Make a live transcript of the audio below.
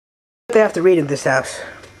What they have to read in this house?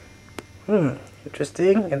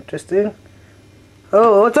 Interesting.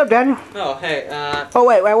 Oh, what's up, Daniel? Oh, hey, Oh,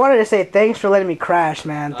 wait, I wanted to say thanks for letting me crash,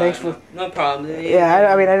 man. Thanks for... No problem.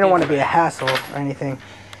 Yeah, I mean, I didn't want to be a hassle or anything.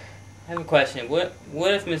 I have a question. What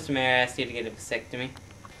if Mr. Mayor asked you to get a vasectomy?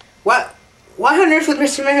 What? Why on earth would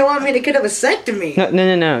Mr. Mayor want me to get a vasectomy?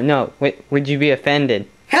 No. Wait, would you be offended?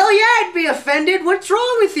 Hell yeah, I'd be offended. What's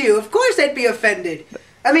wrong with you? Of course I'd be offended.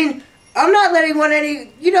 I mean, I'm not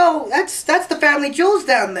letting you know, that's the family jewels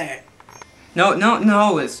down there.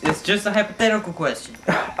 No, it's just a hypothetical question.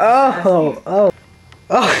 Oh,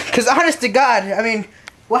 because honest to God, I mean,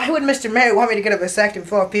 why would Mr. Mayor want me to get a vasectomy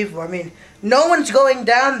full of people? I mean, no one's going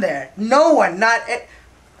down there. No one, I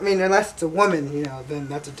mean, unless it's a woman, you know, then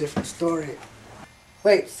that's a different story.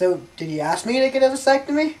 Wait, so did he ask me to get a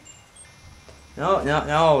vasectomy? No,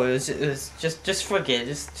 it was just forget it.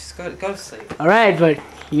 Just go to sleep. Alright, but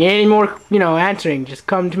you need any more, you know, answering, just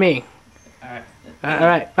come to me. Alright.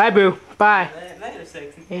 Alright, bye, boo. Bye. Later,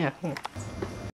 sexy. Yeah.